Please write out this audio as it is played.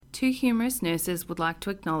Two Humorous Nurses would like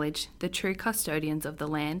to acknowledge the true custodians of the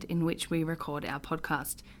land in which we record our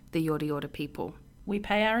podcast, the Yorta Yorta people. We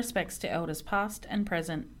pay our respects to elders past and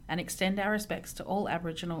present and extend our respects to all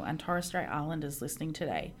Aboriginal and Torres Strait Islanders listening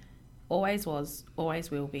today. Always was,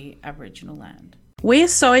 always will be Aboriginal land. We're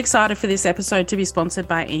so excited for this episode to be sponsored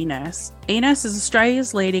by eNurse. eNurse is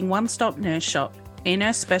Australia's leading one-stop nurse shop.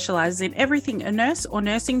 eNurse specialises in everything a nurse or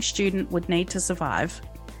nursing student would need to survive.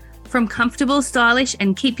 From comfortable, stylish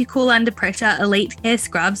and keep you cool under pressure elite hair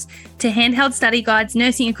scrubs to handheld study guides,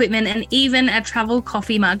 nursing equipment and even a travel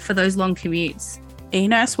coffee mug for those long commutes.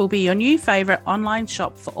 eNurse will be your new favourite online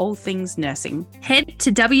shop for all things nursing. Head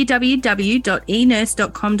to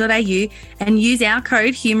www.enurse.com.au and use our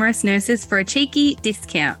code Humorous Nurses for a cheeky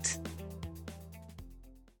discount.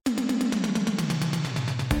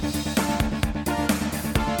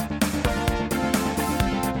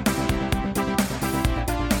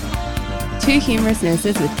 Two Humorous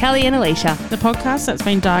Nurses with Kelly and Alicia. The podcast that's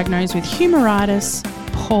been diagnosed with humouritis,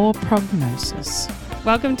 poor prognosis.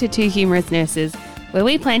 Welcome to Two Humorous Nurses, where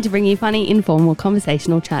we plan to bring you funny, informal,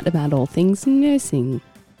 conversational chat about all things nursing.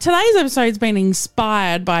 Today's episode's been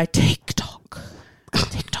inspired by TikTok.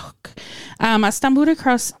 I stumbled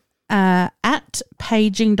across at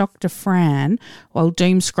paging Dr. Fran while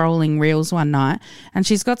doom scrolling reels one night, and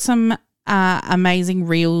she's got some amazing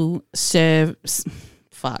reel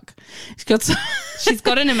She's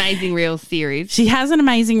got an amazing reel series. She has an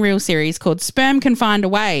amazing reel series called Sperm Can Find a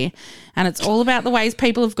Way, and it's all about the ways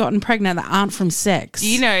people have gotten pregnant that aren't from sex. Do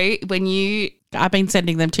you know when you... I've been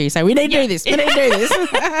sending them to you, so we need to do this. We need to do this.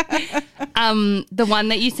 The one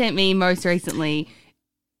that you sent me most recently.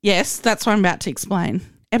 Yes, that's what I'm about to explain.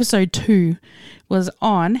 Episode 2 was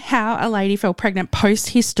on how a lady fell pregnant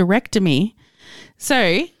post-hysterectomy.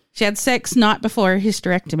 So she had sex night before her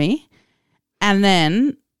hysterectomy, and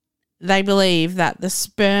then they believe that the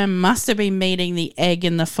sperm must have been meeting the egg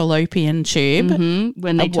in the fallopian tube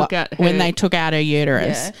when they took out her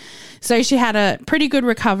uterus. Yeah. So she had a pretty good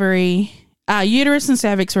recovery. Uterus and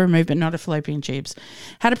cervix were removed, but not her fallopian tubes.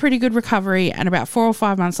 Had a pretty good recovery, and about 4 or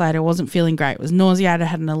 5 months later, wasn't feeling great. Was nauseated,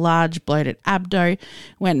 had an enlarged, bloated abdo.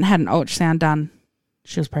 Went and had an ultrasound done.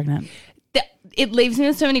 She was pregnant. It leaves me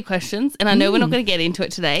with so many questions, and I know we're not going to get into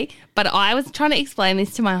it today, but I was trying to explain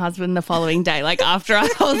this to my husband the following day. Like after I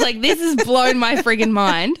was like, this has blown my friggin'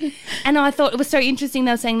 mind. And I thought it was so interesting.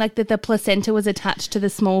 They were saying like that the placenta was attached to the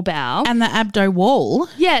small bowel. And the abdo wall.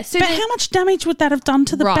 Yeah. So but how much damage would that have done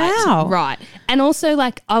to the bowel? Right. And also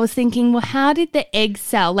like I was thinking, well, how did the egg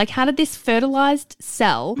cell, like how did this fertilized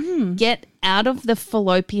cell get out of the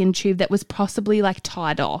fallopian tube that was possibly like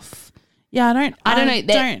tied off? Yeah, I don't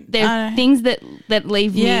know. There are things that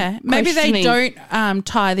leave me. Yeah, maybe they don't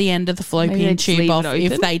tie the end of the fallopian tube off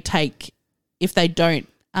if they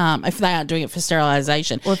aren't doing it for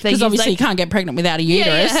sterilisation. Because obviously you can't get pregnant without a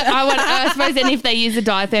uterus. Yeah. I suppose then if they use a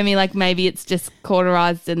diathermy, like maybe it's just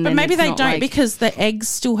cauterised and. But maybe they don't because the eggs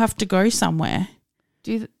still have to go somewhere.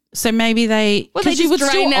 So maybe they because you would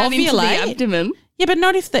still ovulate into the abdomen. Yeah, but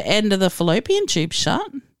not if the end of the fallopian tube's shut.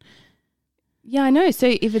 Yeah, I know. So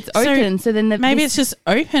if it's open, so then maybe it's just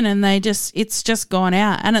open and it's just gone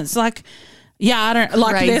out, and it's like, yeah, I don't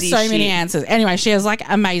like. There's so many answers. Anyway, she has like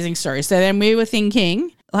amazing stories. So then we were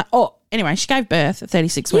thinking, like, anyway, she gave birth at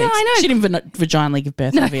 36 weeks. Yeah, I know. She didn't vaginally give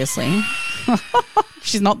birth, obviously.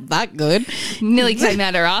 She's not that good. Nearly came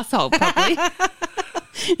out her asshole, probably.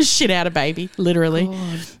 Shit out a baby, literally.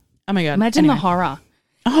 God. Oh my God! Imagine the horror.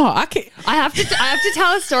 Oh, I have to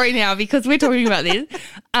tell a story now because we're talking about this.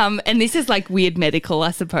 And this is like weird medical,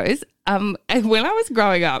 I suppose. When I was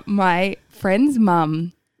growing up, my friend's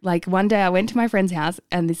mum, like one day I went to my friend's house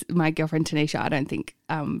and my girlfriend Tanisha, I don't think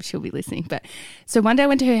she'll be listening. But so one day I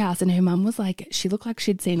went to her house and her mum was like, she looked like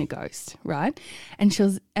she'd seen a ghost, right?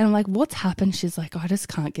 And I'm like, what's happened? She's like, I just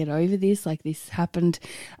can't get over this. Like this happened.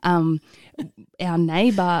 Our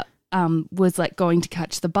neighbour was like going to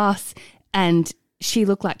catch the bus and she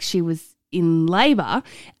looked like she was in labour,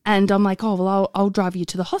 and I'm like, oh, well, I'll drive you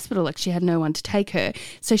to the hospital. Like she had no one to take her.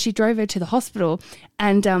 So she drove her to the hospital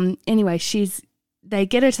and anyway, they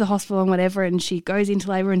get her to the hospital and whatever, and she goes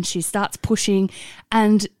into labour and she starts pushing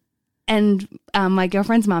and my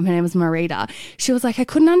girlfriend's mum, her name was Marita, she was like, I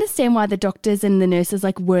couldn't understand why the doctors and the nurses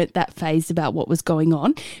like weren't that phased about what was going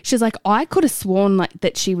on. She was like, I could have sworn like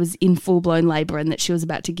that she was in full-blown labour and that she was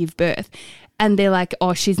about to give birth. And they're like,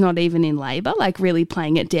 oh, she's not even in labour, like really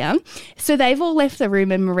playing it down. So they've all left the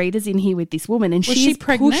room and Marita's in here with this woman and she's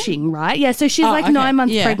pushing, right? Yeah, so she's 9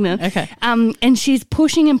 months pregnant. Okay. And she's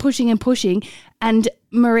pushing and pushing and pushing. And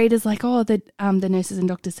Marita's like, oh, the nurses and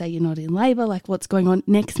doctors say you're not in labour. Like, what's going on?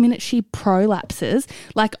 Next minute, she prolapses.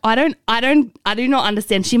 Like, I do not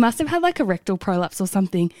understand. She must have had like a rectal prolapse or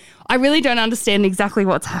something. I really don't understand exactly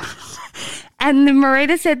what's happened. And then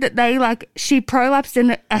Marita said that she prolapsed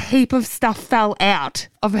and a heap of stuff fell out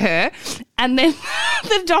of her. And then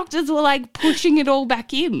the doctors were like pushing it all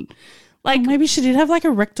back in. Like, maybe she did have like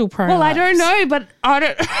a rectal prolapse. well, I don't know, but I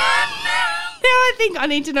don't. Now I think I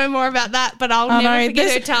need to know more about that, but I'll never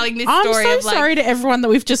forget her telling this story. I'm so sorry to everyone that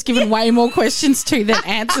we've just given way more questions to than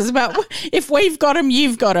answers. But if we've got them,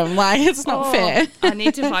 you've got them. Like, it's not fair. I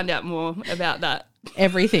need to find out more about that.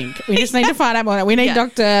 Everything. We just need to find out more. We need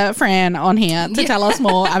Dr. Fran on here to tell us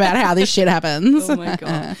more about how this shit happens. Oh my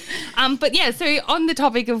God. But yeah, so on the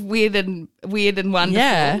topic of weird and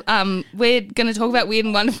wonderful, we're going to talk about weird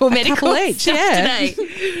and wonderful medical stuff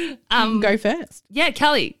today. Go first. Yeah,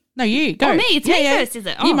 Kelly. No, you go. Oh, me. It's me first, is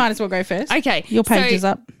it? Oh. You might as well go first. Okay. Your page is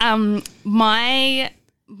up.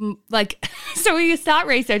 So we start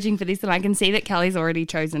researching for this and I can see that Kelly's already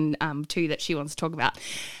chosen two that she wants to talk about.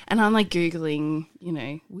 And I'm like Googling,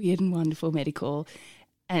 weird and wonderful medical,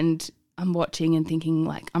 and I'm watching and thinking,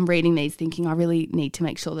 like, I'm reading these thinking I really need to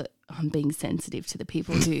make sure that I'm being sensitive to the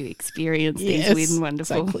people who experience these weird and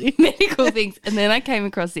wonderful medical things. And then I came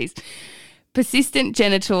across this. Persistent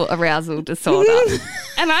genital arousal disorder.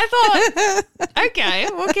 And I thought, okay,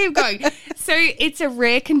 we'll keep going. So it's a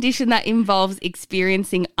rare condition that involves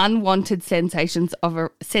experiencing unwanted sensations of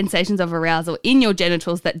arousal in your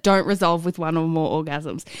genitals that don't resolve with one or more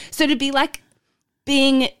orgasms. So to be like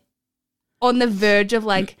being on the verge of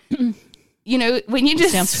like, when you're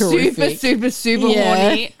just super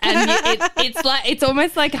horny and it's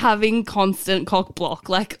almost like having constant cock block,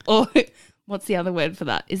 like, or what's the other word for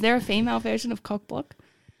that? Is there a female version of cock block?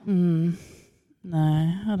 No,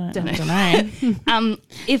 I don't know.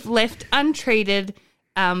 If left untreated,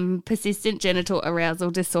 persistent genital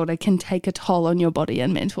arousal disorder can take a toll on your body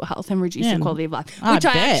and mental health and reduce your quality of life, which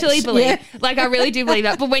I actually believe. Yeah. Like, I really do believe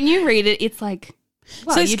that. But when you read it, it's like,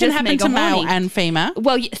 well, so this can happen to male and female?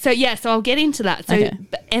 Well, so I'll get into that. So,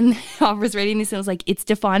 and I was reading this and I was like, it's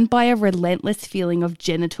defined by a relentless feeling of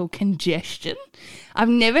genital congestion. I've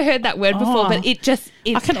never heard that word before, but it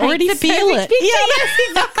I can already feel it. Yes,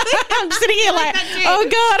 exactly. I'm sitting here like, oh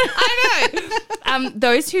God. I know.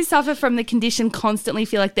 Those who suffer from the condition constantly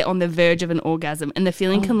feel like they're on the verge of an orgasm, and the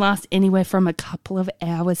feeling can last anywhere from a couple of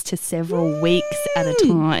hours to several weeks at a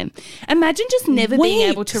time. Imagine just never being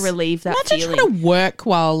able to relieve that feeling. Imagine trying to work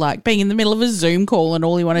while like being in the middle of a Zoom call and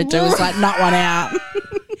all you want to do is like nut one out.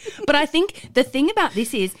 But I think the thing about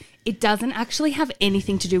this is it doesn't actually have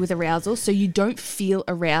anything to do with arousal, so you don't feel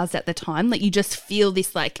aroused at the time. Like, you just feel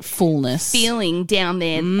this like fullness feeling down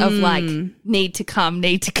there of like need to come.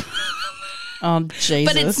 Oh,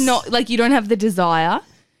 Jesus. But it's not like you don't have the desire.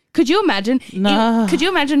 Could you imagine? No. Could you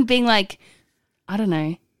imagine being like, I don't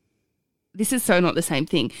know, this is so not the same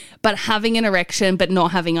thing, but having an erection but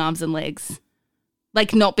not having arms and legs,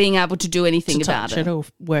 like not being able to do anything about it or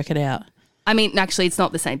work it out. I mean, actually, it's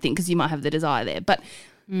not the same thing because you might have the desire there, but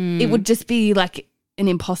it would just be like an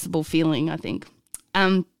impossible feeling, I think.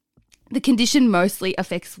 The condition mostly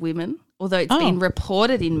affects women, although it's been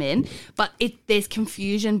reported in men, but there's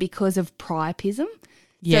confusion because of priapism.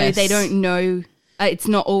 Yes. So they don't know. It's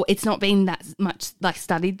not been that much like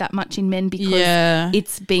studied that much in men because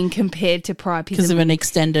it's been compared to priapism because of an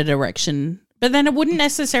extended erection. But then it wouldn't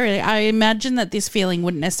necessarily. I imagine that this feeling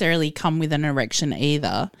wouldn't necessarily come with an erection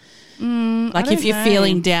either. Like if you're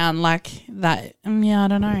feeling down like that, I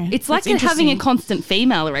don't know. It's like having a constant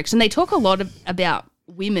female erection. They talk a lot about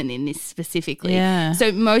women in this specifically. Yeah. So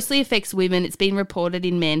it mostly affects women. It's been reported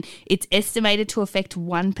in men. It's estimated to affect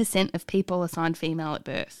 1% of people assigned female at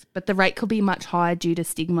birth, but the rate could be much higher due to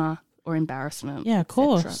stigma or embarrassment. Yeah, of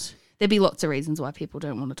course. There'd be lots of reasons why people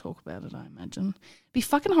don't want to talk about it, I imagine. It'd be a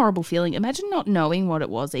fucking horrible feeling. Imagine not knowing what it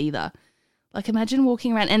was either. Like, imagine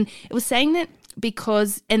walking around, and it was saying that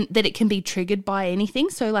that it can be triggered by anything.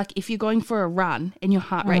 So, like, if you're going for a run and your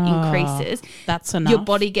heart rate increases, that's enough. Your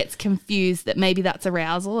body gets confused that maybe that's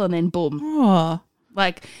arousal, and then boom. Oh.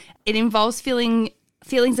 Like, it involves feelings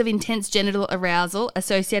of intense genital arousal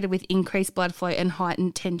associated with increased blood flow and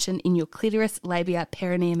heightened tension in your clitoris, labia,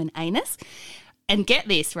 perineum, and anus. And get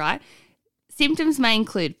this, right? Symptoms may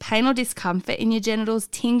include pain or discomfort in your genitals,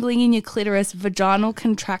 tingling in your clitoris, vaginal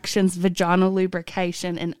contractions, vaginal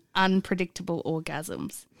lubrication, and unpredictable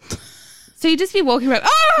orgasms. So you just be walking around,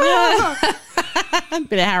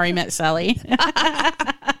 Bit of Harry Met Sally.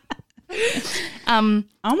 Oh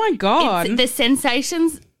my God. The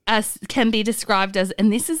sensations can be described as,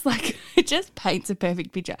 and this is like, It just paints a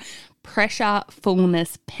perfect picture. Pressure,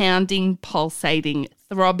 fullness, pounding, pulsating,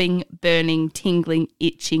 throbbing, burning, tingling,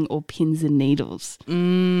 itching, or pins and needles.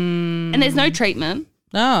 And there's no treatment.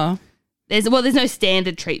 Oh, There's no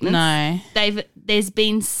standard treatment. no. There's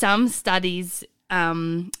been some studies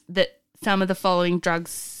that some of the following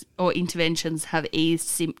drugs or interventions have eased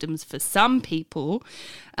symptoms for some people.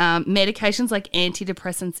 Medications like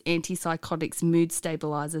antidepressants, antipsychotics, mood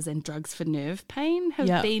stabilizers, and drugs for nerve pain have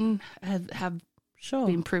Yep. have Sure.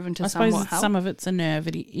 been proven to I suppose somewhat help. some of it's a nerve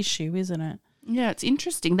issue, isn't it? Yeah, it's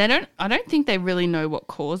interesting. I don't think they really know what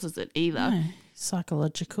causes it either. No.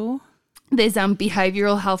 Psychological. There's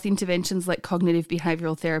behavioral health interventions like cognitive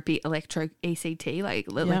behavioral therapy, electro-ECT, like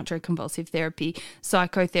electroconvulsive therapy,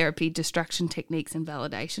 psychotherapy, distraction techniques and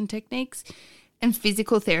validation techniques, and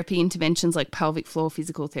physical therapy interventions like pelvic floor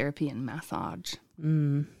physical therapy and massage.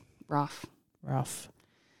 Rough.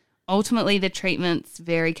 Ultimately, the treatments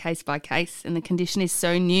vary case by case and the condition is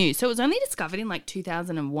so new. So it was only discovered in like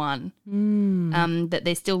 2001 that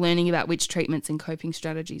they're still learning about which treatments and coping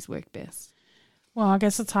strategies work best. Well, I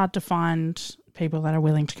guess it's hard to find people that are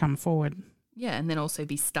willing to come forward. Yeah, and then also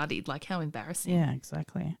be studied. Like, how embarrassing. Yeah,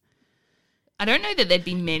 exactly. I don't know that there'd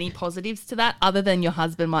be many positives to that other than your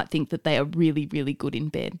husband might think that they are really, really good in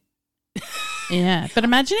bed. Yeah. But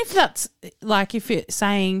imagine if that's like if you're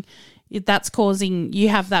saying that's causing you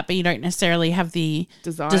have that but you don't necessarily have the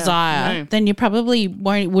desire No. then you probably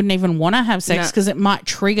wouldn't even want to have sex No. because it might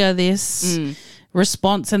trigger this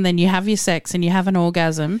response and then you have your sex and you have an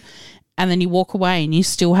orgasm and then you walk away and you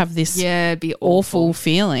still have this Yeah, it'd be awful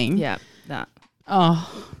feeling. Yeah, that.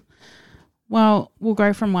 Oh. Well, we'll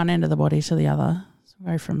go from one end of the body to the other. So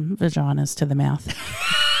we'll go from vaginas to the mouth.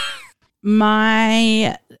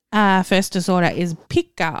 My first disorder is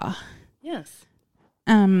pica. Yes.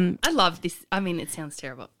 I love this. I mean, it sounds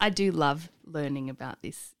terrible. I do love learning about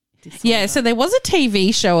this disorder. Yeah, so there was a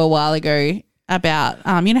TV show a while ago about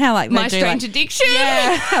you know how like My they do, Strange like, Addiction.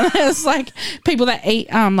 yeah, there's like people that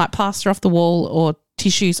eat like plaster off the wall or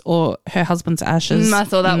tissues or her husband's ashes. I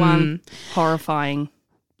saw that one. Horrifying.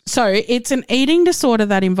 So it's an eating disorder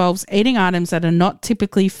that involves eating items that are not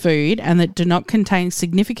typically food and that do not contain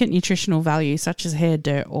significant nutritional value such as hair,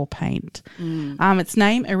 dirt or paint. Its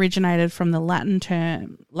name originated from the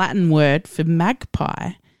Latin word for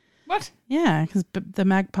magpie. What? Yeah, because the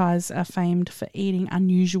magpies are famed for eating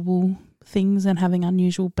unusual things and having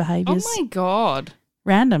unusual Oh behaviours. my God.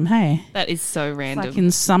 Random, hey? That is so random. Like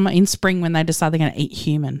in spring when they decide they're going to eat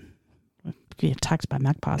human. Get attacked by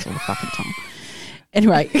magpies all the fucking time.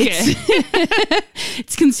 Anyway,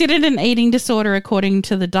 it's considered an eating disorder according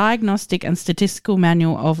to the Diagnostic and Statistical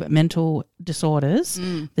Manual of Mental Disorders,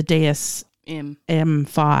 the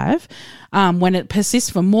DSM-5, when it persists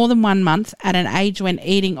for more than 1 month at an age when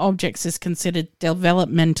eating objects is considered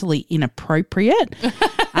developmentally inappropriate.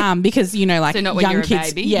 Because, you know, like So not when young you're a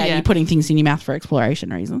kids, baby? yeah, Yeah. you're putting things in your mouth for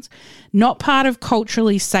exploration reasons. Not part of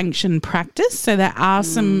culturally sanctioned practice. So there are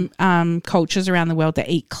some cultures around the world that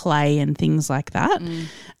eat clay and things like that,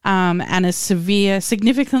 and is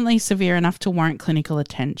significantly severe enough to warrant clinical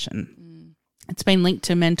attention. It's been linked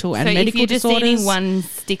to mental and So if medical you're just disorders. eating one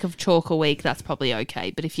stick of chalk a week, that's probably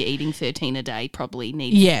okay. But if you're eating 13 a day, probably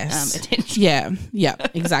needs attention. Yeah,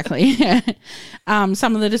 exactly.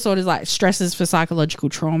 Some of the disorders like stresses for psychological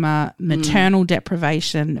trauma, maternal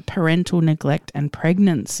deprivation, parental neglect, and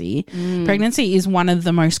pregnancy. Pregnancy is one of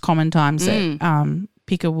the most common times that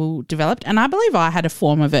pica will develop, and I believe I had a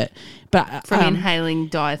form of it, but From inhaling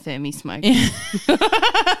diathermy smoke.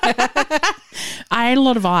 I ate a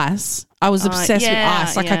lot of ice. I was obsessed with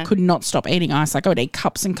ice. Like I yeah. could not stop eating ice. Like I would eat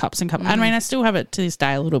cups and cups and cups. I mean, I still have it to this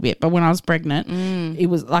day a little bit. But when I was pregnant, it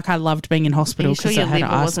was like I loved being in Are hospital you sure because your I had an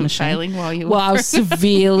liver ice wasn't machine. failing while you were Well, I was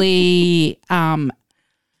severely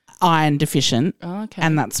iron deficient, okay.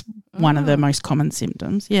 and that's one of the most common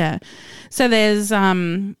symptoms. Yeah. So there's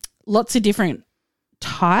lots of different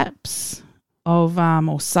types of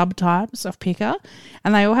or subtypes of pica,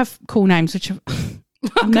 and they all have cool names, which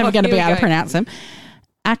I'm never going to be able to pronounce them.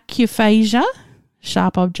 Acuphasia,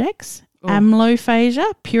 sharp objects.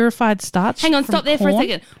 Amylophasia, purified starch. Hang on, from stop there for a corn.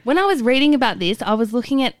 second. When I was reading about this, I was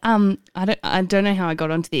looking at I don't know how I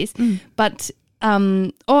got onto this, but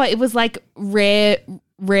it was like rare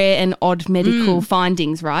and odd medical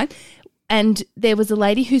findings, right? And there was a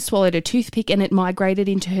lady who swallowed a toothpick and it migrated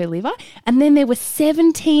into her liver. And then there were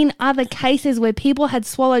 17 other cases where people had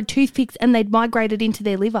swallowed toothpicks and they'd migrated into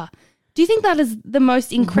their liver. Do you think that is the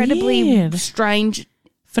most incredibly Weird. strange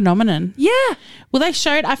phenomenon. Yeah. Well, they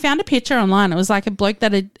showed, I found a picture online. It was like a bloke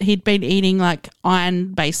that he'd been eating like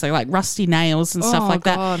iron, basically like rusty nails and stuff like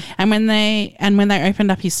God. that. And when they opened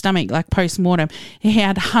up his stomach, like post-mortem, he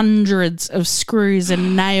had hundreds of screws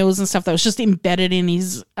and nails and stuff that was just embedded in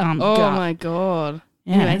his Oh gut. my God.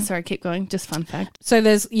 Yeah. Anyway, sorry, keep going. Just fun fact. So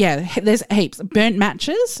there's heaps. Burnt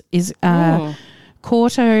matches is Oh.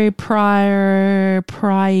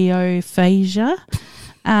 cortopriophagia.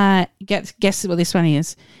 Guess what this one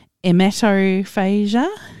is. Emetophagia.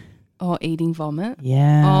 Oh, eating vomit.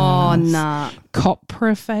 Yeah. Oh, nah.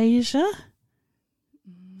 Coprophagia.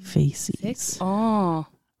 Feces. Sex? Oh,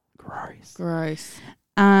 Gross. gross.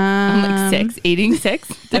 I'm like sex, eating sex.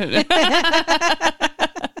 Don't know.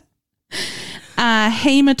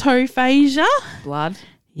 Hematophagia. Blood.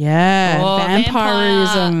 Yeah. Oh,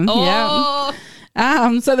 Vampirism. vampire. Yeah.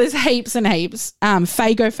 Oh. So there's heaps and heaps.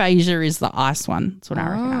 Phagophagia is the ice one. That's what I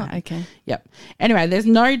reckon. Oh, okay. Yep. Anyway, there's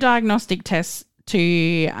no diagnostic tests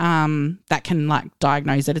to that can like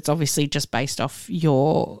diagnose it. It's obviously just based off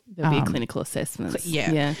your There'll be a clinical assessment.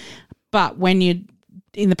 yeah. Yeah. But when you're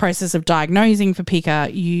in the process of diagnosing for pica,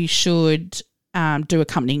 you should do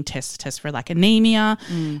accompanying test for like anemia,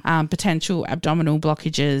 potential abdominal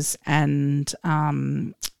blockages, and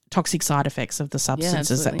toxic side effects of the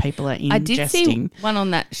substances that absolutely. people are ingesting. I did see one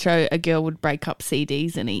on that show. A girl would break up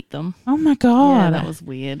CDs and eat them. Oh my God. Yeah, that was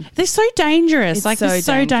weird. They're so dangerous. It's They're so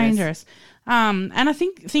so dangerous. dangerous. And I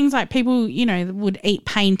think things like people, would eat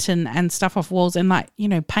paint and stuff off walls, and like,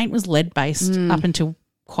 paint was lead based up until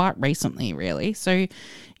quite recently, really. So,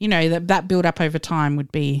 that build up over time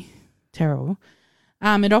would be terrible.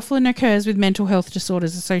 It often occurs with mental health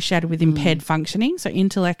disorders associated with impaired functioning, so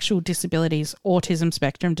intellectual disabilities, autism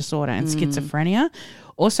spectrum disorder, and schizophrenia.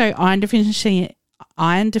 Also, iron deficiency,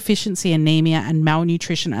 anemia, and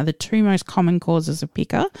malnutrition are the two most common causes of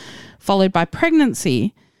pica, followed by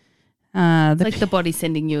pregnancy. Like the body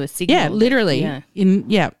sending you a signal. Yeah, literally. Yeah.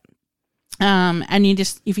 And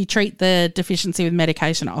if you treat the deficiency with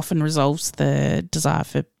medication, it often resolves the desire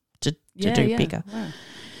to do pica. Wow.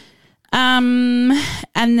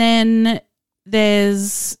 And then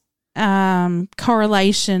there's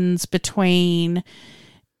correlations between,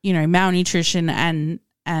 malnutrition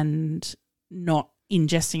and not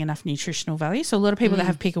ingesting enough nutritional value. So a lot of people that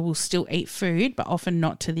have pica will still eat food, but often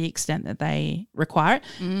not to the extent that they require it,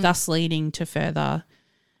 thus leading to further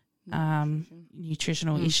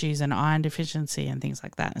nutritional issues and iron deficiency and things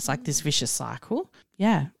like that. It's like this vicious cycle.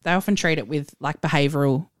 Yeah. They often treat it with like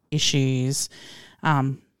behavioural issues,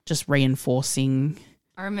 just reinforcing.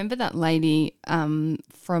 I remember that lady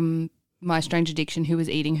from My Strange Addiction who was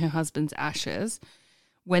eating her husband's ashes.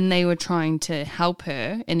 When they were trying to help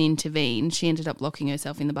her and intervene, she ended up locking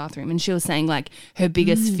herself in the bathroom, and she was saying like her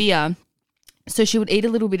biggest fear. So she would eat a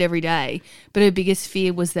little bit every day, but her biggest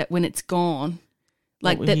fear was that when it's gone,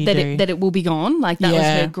 like that it will be gone. Like that was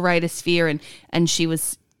her greatest fear, and she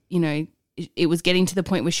was, it was getting to the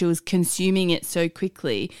point where she was consuming it so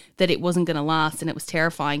quickly that it wasn't going to last, and it was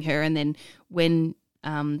terrifying her. And then when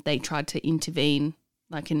they tried to intervene,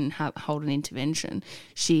 like and hold an intervention,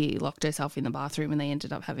 she locked herself in the bathroom, and they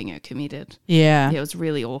ended up having her committed. Yeah. It was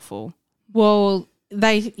really awful. Well,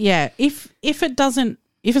 if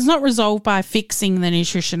it's not resolved by fixing the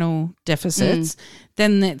nutritional deficits,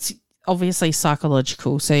 then it's obviously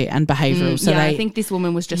psychological and behavioural. So I think this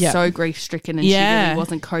woman was just so grief stricken, and she really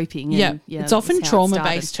wasn't coping. And it's often trauma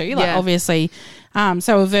based too. Like obviously,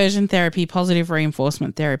 so aversion therapy, positive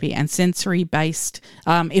reinforcement therapy, and sensory based.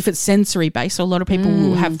 If it's sensory based, so a lot of people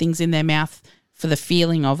will have things in their mouth for the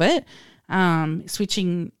feeling of it.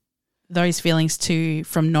 Switching those feelings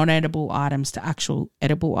from non-edible items to actual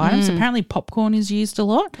edible items. Apparently popcorn is used a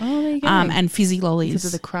lot. Oh, there you go. And fizzy lollies. Because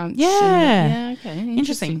of the crunch. Yeah. Okay.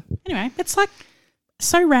 Interesting. Anyway, it's like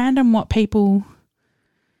so random what people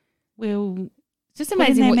will It's just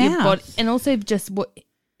amazing what their your mouth. body, and also just what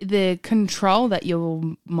the control that your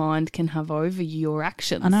mind can have over your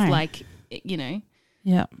actions. I know. Like,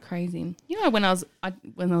 Yeah. crazy. When I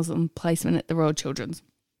was on placement at the Royal Children's,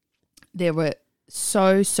 there were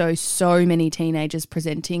so many teenagers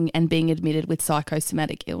presenting and being admitted with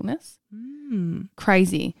psychosomatic illness.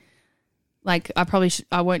 Crazy. Like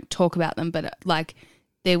I won't talk about them, but like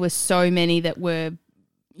there were so many that were,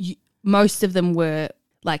 most of them were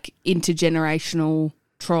like intergenerational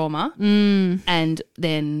trauma, and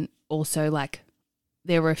then also like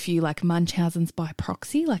there were a few like Munchausen's by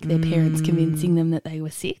proxy, like their parents convincing them that they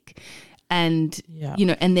were sick, and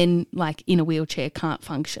and then like in a wheelchair, can't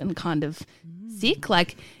function, kind of sick,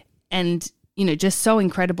 like, and just so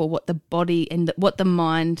incredible what the body and what the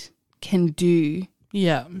mind can do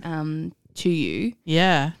Yeah. to you.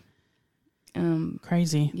 Yeah.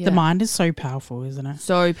 Crazy. Yeah. The mind is so powerful, isn't it?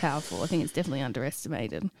 So powerful. I think it's definitely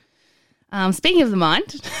underestimated. Speaking of the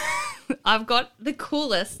mind, I've got the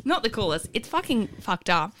coolest, not the coolest, it's fucking fucked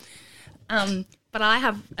up. But I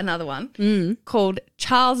have another one called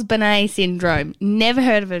Charles Bonnet syndrome. Never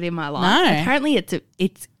heard of it in my life. No. Apparently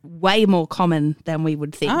it's way more common than we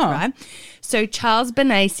would think, right? So Charles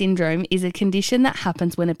Bonnet syndrome is a condition that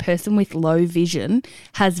happens when a person with low vision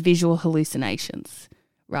has visual hallucinations,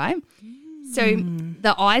 right? So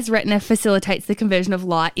the eye's retina facilitates the conversion of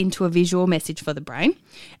light into a visual message for the brain.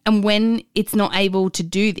 And when it's not able to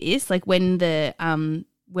do this, like when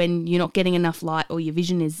you're not getting enough light or your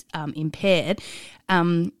vision is impaired,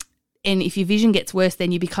 and if your vision gets worse,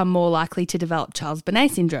 then you become more likely to develop Charles Bonnet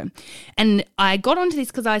syndrome. And I got onto this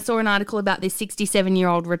because I saw an article about this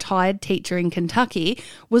 67-year-old retired teacher in Kentucky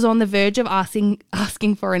was on the verge of asking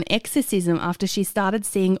for an exorcism after she started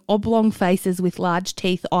seeing oblong faces with large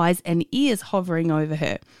teeth, eyes and ears hovering over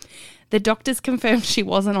her. The doctors confirmed she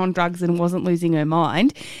wasn't on drugs and wasn't losing her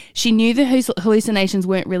mind. She knew the hallucinations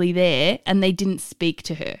weren't really there and they didn't speak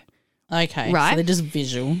to her. Okay, Right. so they're just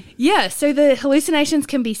visual. Yeah, so the hallucinations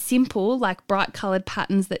can be simple, like bright coloured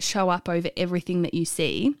patterns that show up over everything that you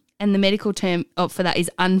see. And the medical term for that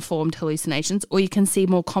is unformed hallucinations, or you can see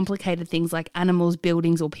more complicated things like animals,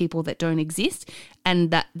 buildings or people that don't exist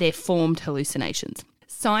and that they're formed hallucinations.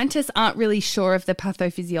 Scientists aren't really sure of the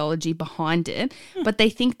pathophysiology behind it, but they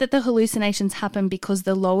think that the hallucinations happen because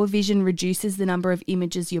the lower vision reduces the number of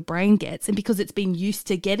images your brain gets, and because it's been used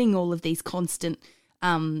to getting all of these constant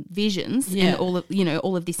visions and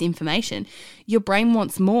all of this information, your brain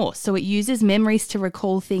wants more. So it uses memories to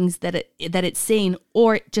recall things that it's seen,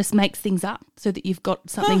 or it just makes things up so that you've got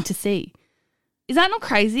something to see. Is that not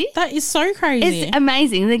crazy? That is so crazy. It's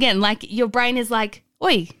amazing. And again, like your brain is like,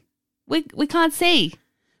 oi, we can't see.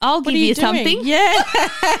 I'll give you something. Yeah.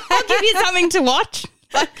 I'll give you something to watch.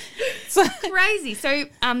 Crazy. So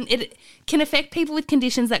it can affect people with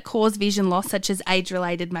conditions that cause vision loss, such as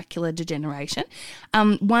age-related macular degeneration.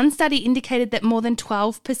 One study indicated that more than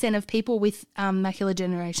 12% of people with macular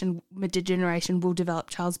degeneration will develop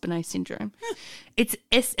Charles Bonnet syndrome.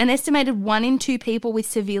 It's an estimated 1 in 2 people with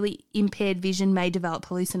severely impaired vision may develop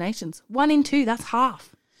hallucinations. 1 in 2, that's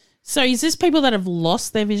half. So is this people that have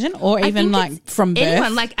lost their vision, or even like from birth?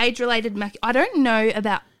 Anyone, like age-related I don't know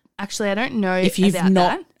about. Actually, I don't know if you've about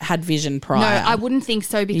not that. had vision prior. No, I wouldn't think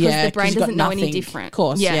so because the brain you've got doesn't know any nothing. different. Of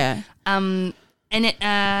course, yeah.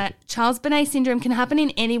 And Charles Bonnet syndrome can happen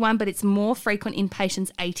in anyone, but it's more frequent in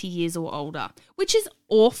patients 80 years or older, which is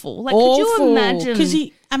awful. Like, could you imagine?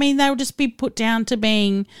 Because they'll just be put down to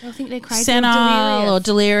being They'll think they're crazy senile or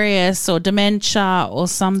delirious or dementia or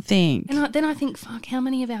something. And then I think, fuck, how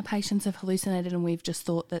many of our patients have hallucinated and we've just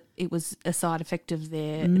thought that it was a side effect of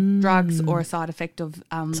their drugs or a side effect of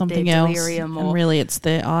Something their else, delirium and or really it's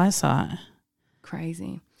their eyesight.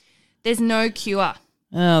 crazy. There's no cure.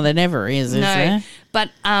 Oh, there never is there? But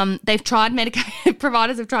they've tried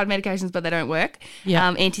providers have tried medications, but they don't work.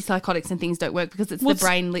 Yeah. Antipsychotics and things don't work because it's the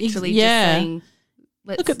brain literally just saying,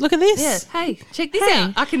 Look at this. Yeah, hey, check this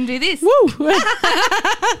out. I can do this. Woo. Look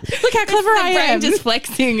how clever I brain am. just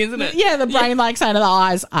flexing, isn't it? Yeah, the brain like saying to the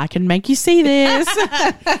eyes, I can make you see this.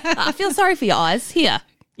 I feel sorry for your eyes. Here.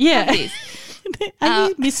 Yeah. Have this. Are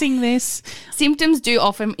you missing this? Symptoms do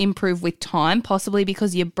often improve with time, possibly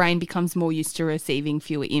because your brain becomes more used to receiving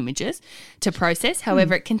fewer images to process.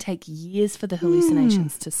 However, it can take years for the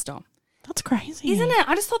hallucinations to stop. That's crazy. Isn't it?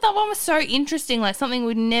 I just thought that one was so interesting, like something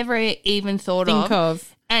we'd never even thought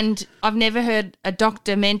of. And I've never heard a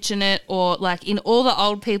doctor mention it, or like in all the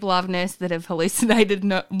old people I've nursed that have hallucinated,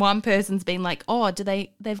 one person's been like, oh,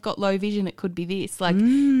 they've got low vision, it could be this. Like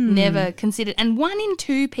never considered. And 1 in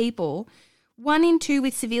 2 people, 1 in 2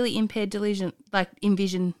 with severely impaired delusion, like in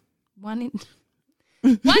vision, 1 in 2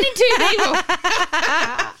 people.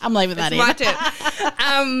 I'm leaving that in. My turn.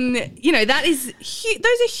 That is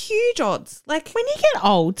those are huge odds. Like When you get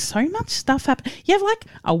old, so much stuff happens. You have like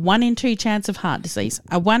a 1 in 2 chance of heart disease,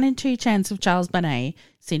 a 1 in 2 chance of Charles Bonnet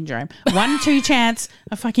syndrome, 1 in 2 chance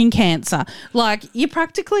of fucking cancer. Like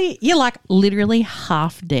you're like literally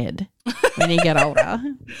half dead when you get older.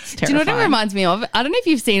 It's terrifying. Do you know what it reminds me of? I don't know if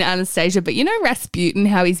you've seen Anastasia, but you know Rasputin,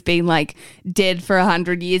 how he's been like dead for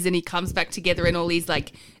 100 years and he comes back together and all these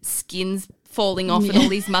like skins falling off and all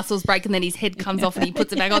these muscles break and then his head comes off and he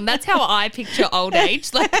puts it back on. That's how I picture old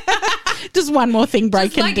age. Like just one more thing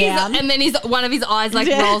breaking like down. And then one of his eyes like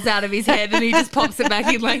rolls out of his head and he just pops it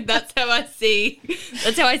back in. Like that's how I see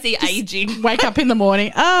aging. Wake up in the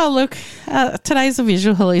morning. Oh, look, today's a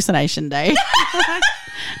visual hallucination day.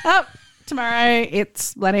 Oh, tomorrow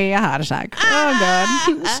it's bloody a heart attack. Oh,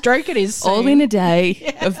 God. Stroke it is soon. All in a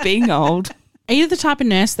day of being old. Are you the type of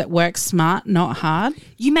nurse that works smart, not hard?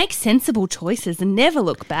 You make sensible choices and never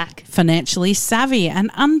look back. Financially savvy and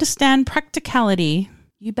understand practicality.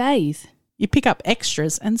 You bathe. You pick up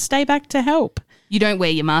extras and stay back to help. You don't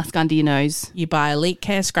wear your mask under your nose. You buy Elite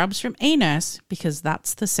Care scrubs from eNurse because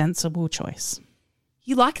that's the sensible choice.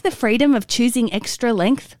 You like the freedom of choosing extra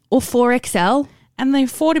length or 4XL. And the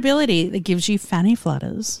affordability that gives you fanny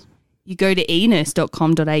flutters. You go to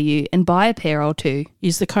enurse.com.au and buy a pair or two.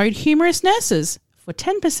 Use the code HUMOROUSNurses for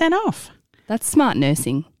 10% off. That's smart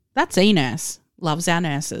nursing. That's eNurse. Loves our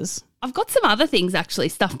nurses. I've got some other things, actually,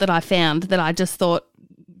 stuff that I found that I just thought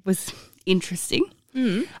was interesting.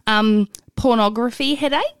 Pornography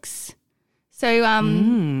headaches.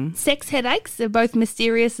 So sex headaches are both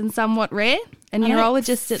mysterious and somewhat rare. A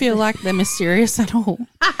neurologist I don't feel like they're mysterious at all.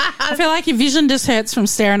 I feel like your vision just hurts from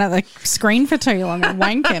staring at the screen for too long and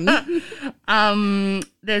wanking.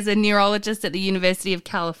 There's a neurologist at the University of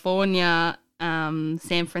California,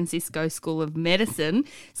 San Francisco School of Medicine,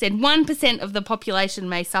 said 1% of the population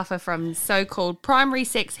may suffer from so-called primary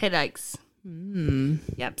sex headaches.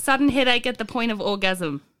 Yep, sudden headache at the point of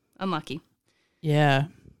orgasm. Unlucky. Yeah.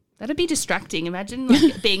 That'd be distracting. Imagine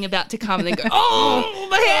like being about to come and then go, oh,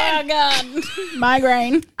 my head. God.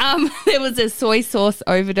 Migraine. There was a soy sauce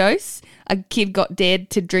overdose. A kid got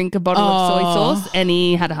dared to drink a bottle of soy sauce and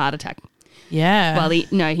he had a heart attack. Yeah. Well,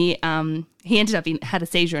 he ended up had a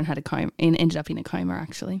seizure and had a coma and ended up in a coma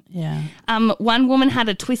actually. Yeah. One woman had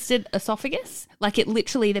a twisted esophagus. Like it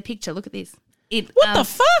literally, the picture, look at this. What the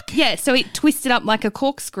fuck? Yeah, so it twisted up like a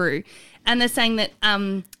corkscrew. And they're saying that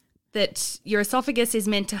that your esophagus is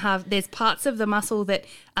meant to have, there's parts of the muscle that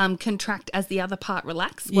contract as the other part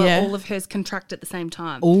relax, while all of hers contract at the same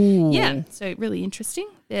time. Ooh. Yeah, so really interesting.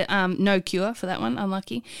 No cure for that one,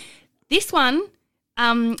 unlucky. This one,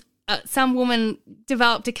 some woman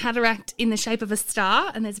developed a cataract in the shape of a star,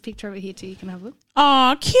 and there's a picture over here too, you can have a look.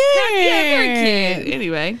 Oh, cute. Yeah, very cute.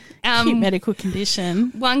 Anyway. Cute medical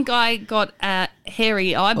condition. One guy got a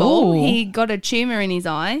hairy eyeball. Ooh. He got a tumour in his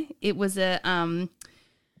eye. It was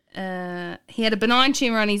he had a benign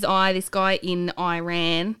tumour on his eye, this guy in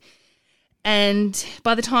Iran. And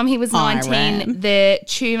by the time he was 19, the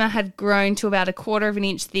tumour had grown to about 1/4 of an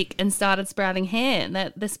inch thick and started sprouting hair.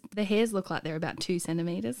 The hairs look like they're about 2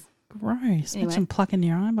 centimetres. Gross. Anyway. Imagine plucking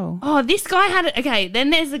your eyeball. Oh, this guy had it. Okay, then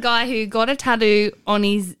there's the guy who got a tattoo on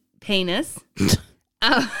his penis.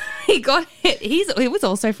 He was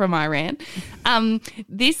also from Iran.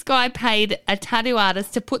 This guy paid a tattoo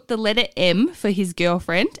artist to put the letter M for his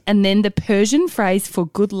girlfriend and then the Persian phrase for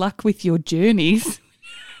good luck with your journeys,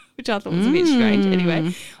 which I thought was a bit strange.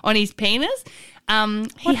 Anyway, on his penis.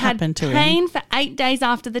 He had pain for 8 days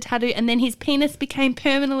after the tattoo and then his penis became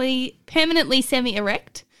permanently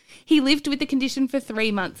semi-erect. He lived with the condition for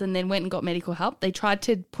 3 months and then went and got medical help. They tried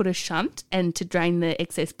to put a shunt and to drain the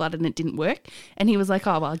excess blood and it didn't work. And he was like,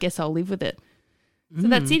 oh, well, I guess I'll live with it. So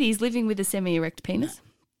that's it. He's living with a semi-erect penis.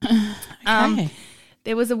 Okay.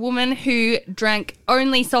 There was a woman who drank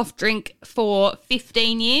only soft drink for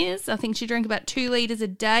 15 years. I think she drank about 2 litres a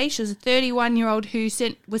day. She was a 31-year-old who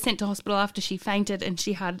was sent to hospital after she fainted and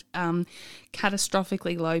she had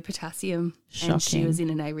catastrophically low potassium. Shocking. And she was in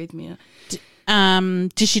an arrhythmia.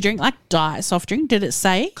 Did she drink like diet soft drink? Did it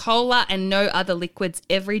say? Cola and no other liquids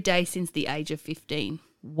every day since the age of 15.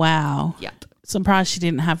 Wow. Yep. Surprised she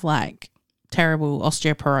didn't have like terrible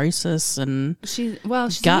osteoporosis and She's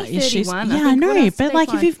gut only issues. 31. Yeah, I know. But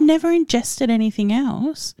like if you've never ingested anything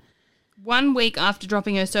else. 1 week after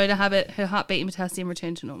dropping her soda habit, her heartbeat and potassium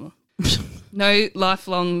returned to normal. No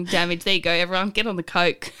lifelong damage. There you go, everyone. Get on the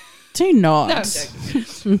Coke. Do not.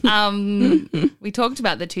 No, I'm joking. We talked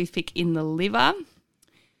about the toothpick in the liver.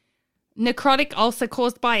 Necrotic ulcer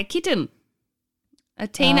caused by a kitten. A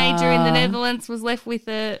teenager in the Netherlands was left with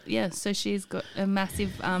so she's got a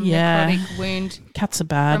massive necrotic wound. Cats are From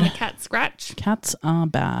bad. a cat scratch. Cats are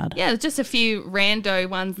bad. Yeah, there's just a few rando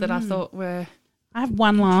ones that I thought were... I have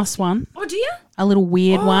one last one. Oh, do you? A little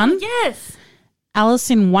weird one. Yes. Alice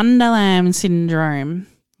in Wonderland syndrome.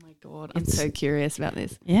 God, I'm so curious about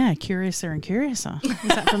this. Yeah, curiouser and curiouser. Is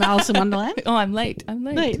that from Alice in Wonderland? Oh, I'm late.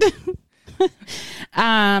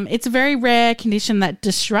 It's a very rare condition that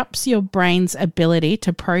disrupts your brain's ability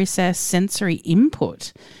to process sensory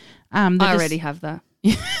input. I already have that.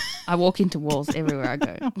 I walk into walls everywhere I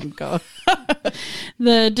go. Oh, God.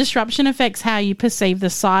 The disruption affects how you perceive the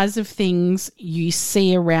size of things you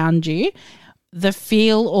see around you, the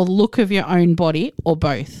feel or look of your own body, or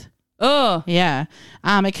both. Oh. Yeah.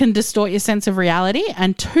 It can distort your sense of reality,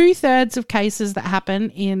 and 2/3 of cases that happen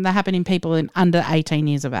in people in under 18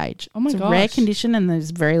 years of age. Oh, my gosh. It's a gosh. rare condition and there's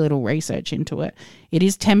very little research into it. It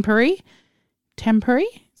is temporary. Temporary?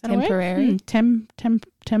 Is that a word? Temporary.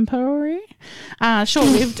 Temporary.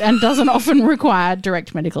 Short-lived and doesn't often require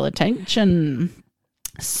direct medical attention.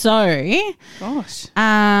 So, Gosh.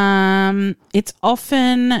 it's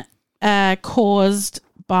often caused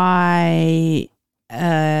by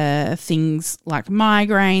things like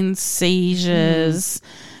migraines, seizures.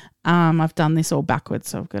 I've done this all backwards,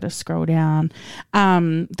 so I've got to scroll down.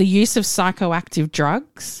 The use of psychoactive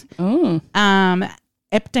drugs. Oh.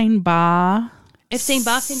 Epstein-Barr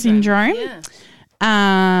syndrome. Yeah.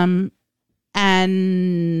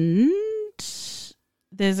 And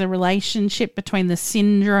there's a relationship between the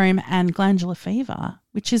syndrome and glandular fever,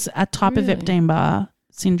 which is a type of Epstein-Barr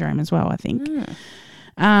syndrome as well, I think.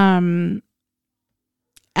 And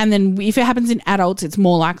then if it happens in adults, it's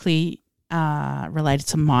more likely related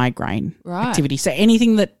to migraine activity. So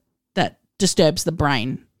anything that disturbs the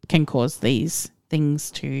brain can cause these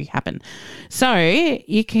things to happen. So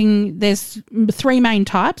there's three main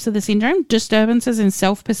types of the syndrome: disturbances in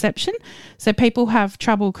self-perception. So people have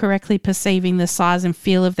trouble correctly perceiving the size and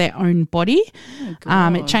feel of their own body.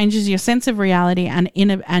 It changes your sense of reality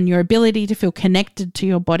and your ability to feel connected to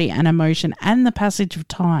your body and emotion and the passage of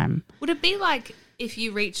time. Would it be like if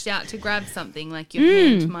you reached out to grab something, like your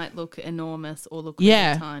hand might look enormous or look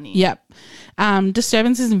really tiny? Yep.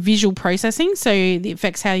 Disturbances in visual processing. So it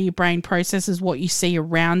affects how your brain processes what you see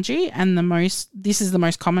around you, and this is the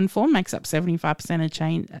most common form, makes up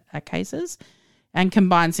 75% of cases, and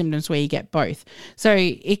combined symptoms where you get both. So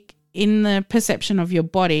in the perception of your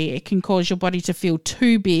body, it can cause your body to feel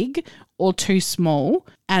too big or too small,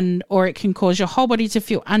 or it can cause your whole body to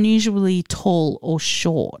feel unusually tall or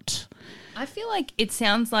short. I feel like it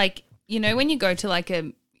sounds like, when you go to like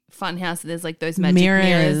a fun house, there's like those magic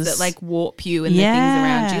mirrors that like warp you and the things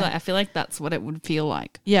around you. Like, I feel like that's what it would feel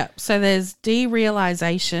like. Yeah. So there's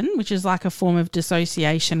derealization, which is like a form of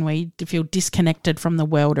dissociation where you feel disconnected from the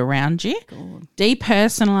world around you. God.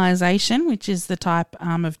 Depersonalization, which is the type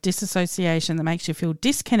of disassociation that makes you feel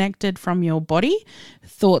disconnected from your body,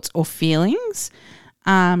 thoughts or feelings.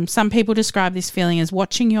 Some people describe this feeling as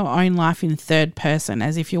watching your own life in third person,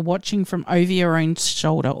 as if you're watching from over your own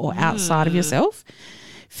shoulder or outside of yourself.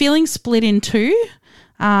 Feeling split in two,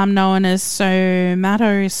 known as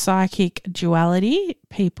somatopsychic duality.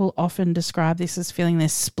 People often describe this as feeling they're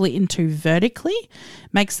split in two vertically.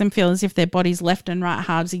 Makes them feel as if their body's left and right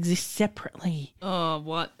halves exist separately. Oh,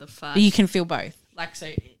 what the fuck? But you can feel both. Like,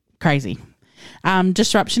 so crazy.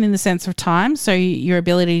 Disruption in the sense of time. So your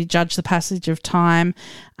ability to judge the passage of time,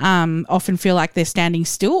 often feel like they're standing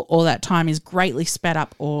still, or that time is greatly sped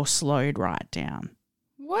up or slowed right down.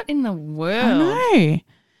 What in the world? I know.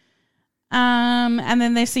 And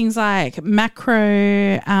then there's things like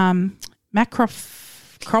macropsia,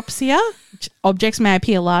 objects may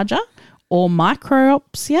appear larger, or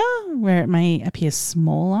micropsia, where it may appear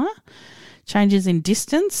smaller. Changes in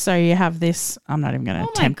distance. So you have this, I'm not even going to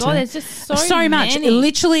attempt to. Oh my God, there's just so much. many.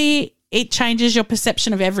 Literally, it changes your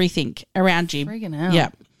perception of everything around you. Freaking hell. Yeah.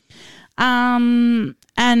 And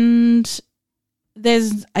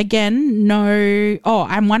there's, again,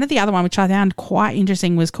 and one of the other one, which I found quite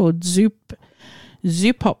interesting, was called zoopsia.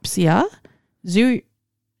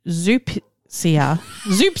 Zoopsia.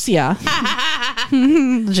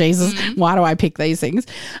 Jesus, why do I pick these things?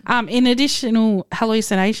 In additional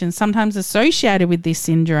hallucinations, sometimes associated with this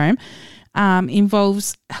syndrome,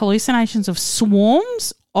 involves hallucinations of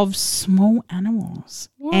swarms of small animals,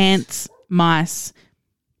 ants, mice,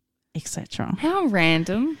 etc. How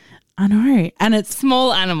random. I know. And it's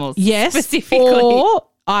small animals. Yes, specifically. Or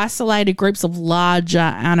isolated groups of larger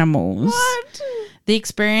animals. What? The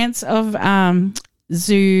experience of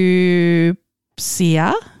zoopsia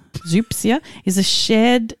is a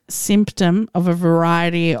shared symptom of a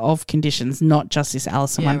variety of conditions, not just this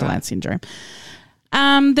Alice in Wonderland syndrome.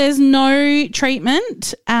 There's no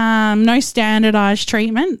treatment, no standardized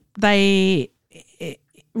treatment.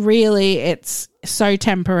 It's so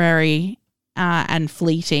temporary and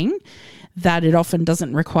fleeting that it often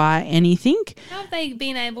doesn't require anything. How have they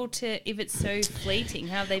been able to, if it's so fleeting,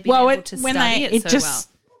 how have they been able to study it so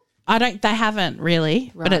well? They haven't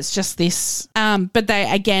really, right. But it's just this. But they,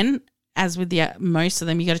 again, as with most of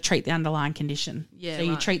them, you got to treat the underlying condition. Yeah. So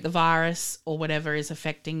you treat the virus or whatever is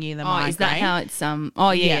affecting you. The migraine. Is that how it's?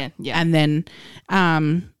 Yeah. And then,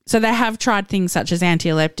 so they have tried things such as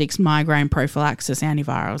antiepileptics, migraine prophylaxis,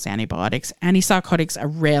 antivirals, antibiotics. Antipsychotics are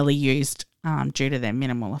rarely used due to their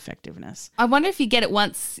minimal effectiveness. I wonder if you get it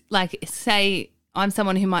once, like say I'm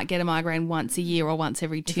someone who might get a migraine once a year or once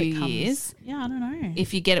every 2 years. Yeah, I don't know.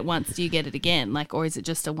 If you get it once, do you get it again? Like, or is it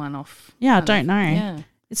just a one-off? Yeah, I don't know. Yeah.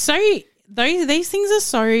 It's so these things are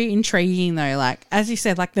so intriguing though. Like as you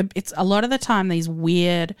said, like it's a lot of the time these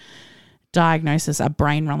weird diagnoses are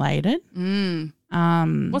brain related.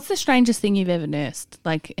 What's the strangest thing you've ever nursed?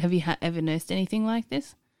 Like, have you ever nursed anything like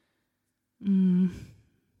this? No,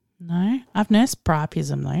 I've nursed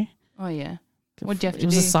priapism though. Oh yeah. What did you have to do? It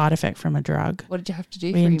was a side effect from a drug. What did you have to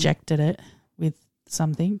do? We injected it with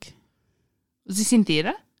something. Was this in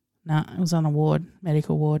theatre? No, it was on a ward,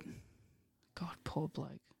 medical ward. God, poor bloke.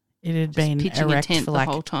 It had Just been pitching a erect tent for the like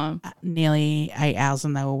whole time. nearly 8 hours,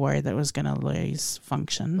 and they were worried that it was going to lose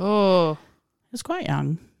function. Oh, He was quite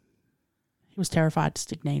young. He was terrified to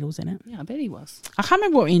stick needles in it. yeah, I bet he was. I can't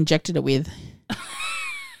remember what we injected it with.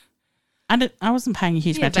 I wasn't paying a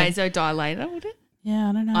huge Yeah, amount of attention. vasodilator, would it? Yeah,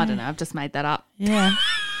 I don't know. I don't know. I've just made that up. Yeah.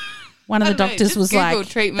 One of the I don't know, doctors just was Google like,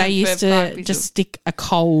 treatment they used for to priapism. just stick a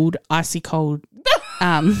cold, icy cold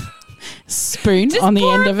spoon on the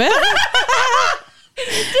end of it.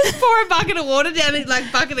 Just pour a bucket of water down his,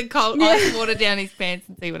 like bucket of cold ice water down his pants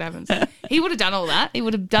and see what happens. He would have done all that. He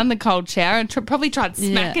would have done the cold shower and probably tried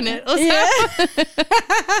smacking it or something.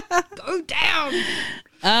 Go down.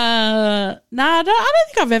 No, I don't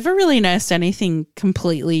think I've ever really nursed anything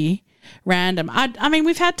completely random. I mean,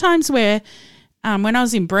 we've had times where when I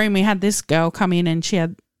was in Broome, we had this girl come in and she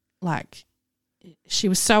had like, she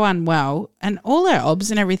was so unwell and all her obs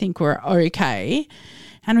and everything were okay.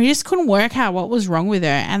 And we just couldn't work out what was wrong with her.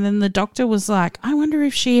 And then the doctor was like, I wonder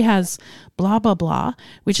if she has blah, blah, blah,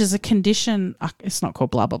 which is a condition. It's not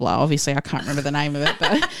called blah, blah, blah. Obviously, I can't remember the name of it,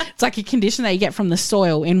 but it's like a condition that you get from the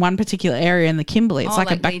soil in one particular area in the Kimberley. It's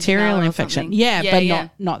like a bacterial Legionella or infection. something. Yeah, Yeah, but yeah.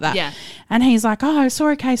 not that. Yeah. And he's like, oh, I saw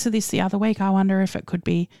a case of this the other week. I wonder if it could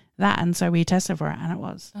be that. And so we tested for it, and it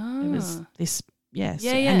was. It was this, yes.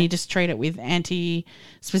 Yeah, yeah. And you just treat it with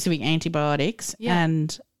specific antibiotics,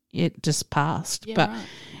 and it just passed. Yeah, but right.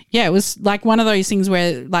 yeah, it was like one of those things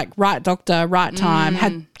where like right doctor, right time,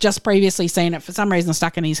 had just previously seen it for some reason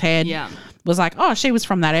stuck in his head. Yeah. Was like, oh, she was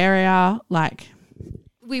from that area. Like,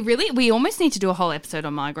 We almost need to do a whole episode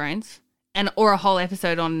on migraines or a whole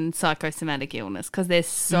episode on psychosomatic illness because there's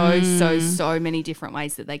so many different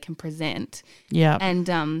ways that they can present. yeah. And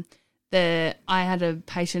I had a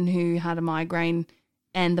patient who had a migraine,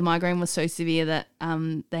 and the migraine was so severe that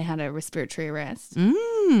they had a respiratory arrest,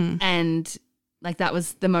 and like that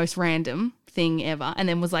was the most random thing ever, and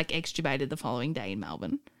then was like extubated the following day in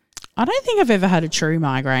Melbourne. I don't think I've ever had a true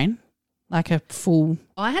migraine, like a full.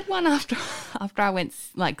 I had one after I went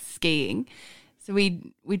like skiing. So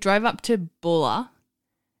we drove up to Bulla,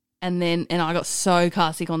 and I got so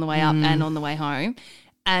car sick on the way up and on the way home.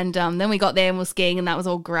 And then we got there and we were skiing, and that was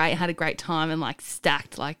all great. Had a great time and like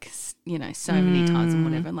stacked like, you know, so many times and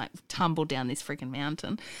whatever, and like tumbled down this freaking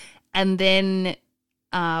mountain. And then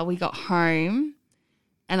we got home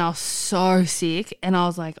and I was so sick, and I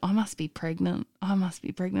was like, I must be pregnant. Oh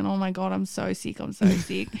my God, I'm so sick.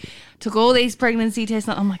 Took all these pregnancy tests.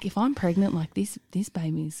 I'm like, if I'm pregnant, like this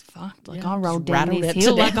baby's fucked. Like I rolled down rattled this it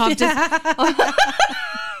hill. to Like I've death.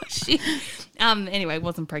 just shit. Anyway,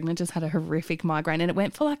 wasn't pregnant, just had a horrific migraine, and it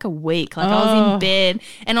went for like a week. Like I was in bed,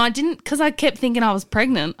 and I didn't, because I kept thinking I was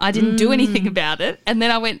pregnant. I didn't do anything about it. And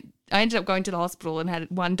then I ended up going to the hospital and had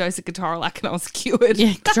one dose of Ketorolac, and I was cured.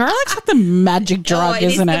 Yeah, Ketorolac's like the magic drug,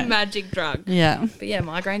 isn't it it? is the magic drug. Yeah. But yeah,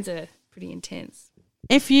 migraines are pretty intense.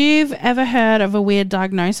 If you've ever heard of a weird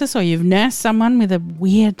diagnosis or you've nursed someone with a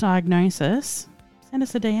weird diagnosis, send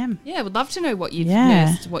us a DM. Yeah, would love to know what you've Yeah.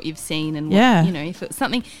 nursed, what you've seen, and what, Yeah. you know, if it's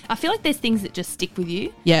something. I feel like there's things that just stick with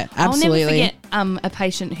you. Yeah, absolutely. I'll never forget a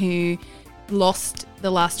patient who lost the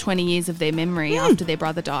last 20 years of their memory after their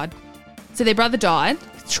brother died. So their brother died.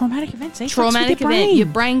 Traumatic events. Traumatic event. Your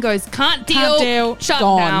brain goes, can't deal. Shut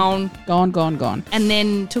down. Gone. And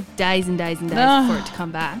then took days and days and days for it to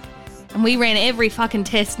come back. And we ran every fucking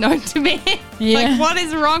test known to man. Yeah. Like, what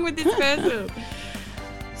is wrong with this person?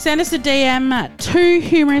 Send us a DM at 2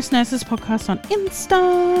 Humorous Nurses Podcast on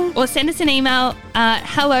Insta. Or send us an email,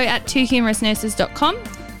 hello@twohumorousnurses.com.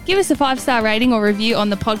 Give us a 5-star rating or review on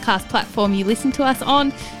the podcast platform you listen to us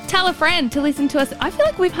on. Tell a friend to listen to us. I feel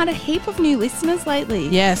like we've had a heap of new listeners lately.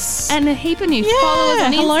 Yes. And a heap of new followers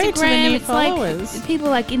on hello Instagram. to the new it's followers. like people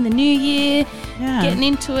like in the new year getting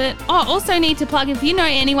into it. Oh, also need to plug, if you know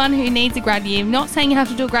anyone who needs a grad year, not saying you have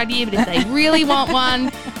to do a grad year, but if they really want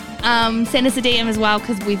one, send us a DM as well,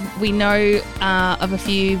 because we know of a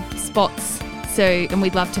few spots. So, and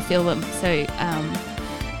we'd love to fill them. So,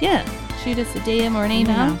 yeah, shoot us a DM or an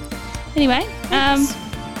email. Anyway, yeah,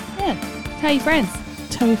 tell your friends.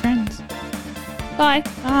 Tell your friends. Bye.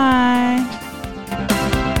 Bye.